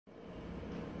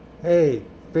Hey,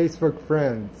 Facebook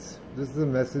friends, this is a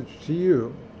message to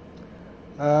you.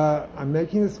 I'm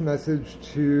making this message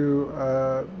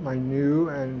to my new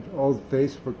and old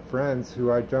Facebook friends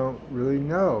who I don't really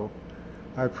know.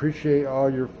 I appreciate all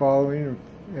your following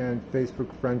and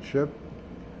Facebook friendship.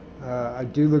 I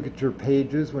do look at your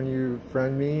pages when you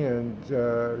friend me and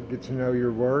get to know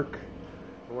your work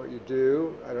and what you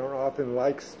do. I don't often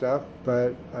like stuff,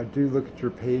 but I do look at your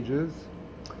pages.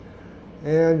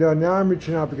 And now I'm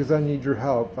reaching out because I need your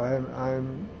help.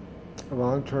 I'm a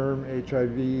long-term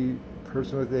HIV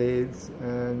person with AIDS,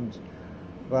 and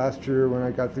last year when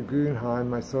I got the Guggenheim,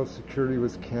 my Social Security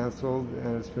was canceled,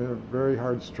 and it's been a very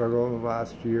hard struggle in the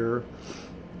last year.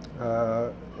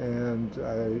 And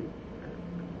I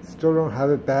still don't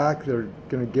have it back. They're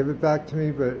going to give it back to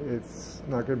me, but it's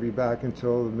not going to be back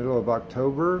until the middle of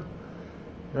October.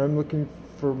 And I'm looking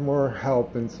for more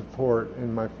help and support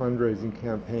in my fundraising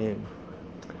campaign.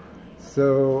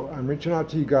 So I'm reaching out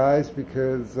to you guys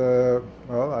because,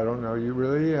 well, I don't know you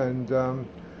really, and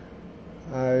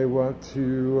I want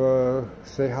to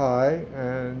say hi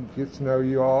and get to know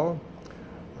you all.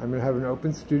 I'm going to have an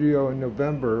open studio in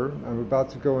November. I'm about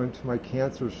to go into my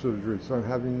cancer surgery, so I'm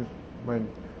having my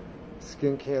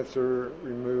skin cancer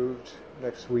removed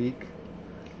next week,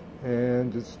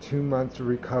 and it's 2 months of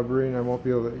recovery, and I won't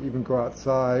be able to even go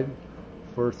outside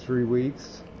for 3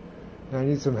 weeks. And I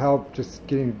need some help just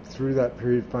getting through that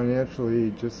period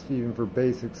financially, just even for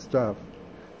basic stuff.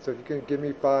 So if you can give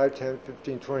me 5, 10,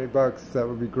 15, 20 bucks, that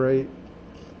would be great.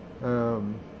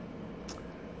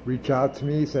 Reach out to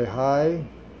me, say hi,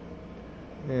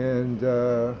 and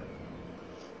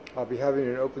I'll be having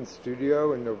an open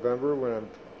studio in November when I'm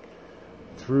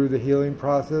through the healing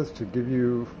process to give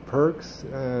you perks,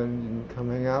 and you can come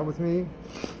hang out with me.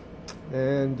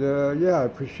 And yeah, I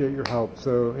appreciate your help.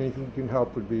 So anything you can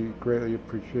help would be greatly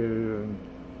appreciated. And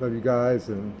love you guys,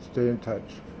 and stay in touch.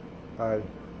 Bye.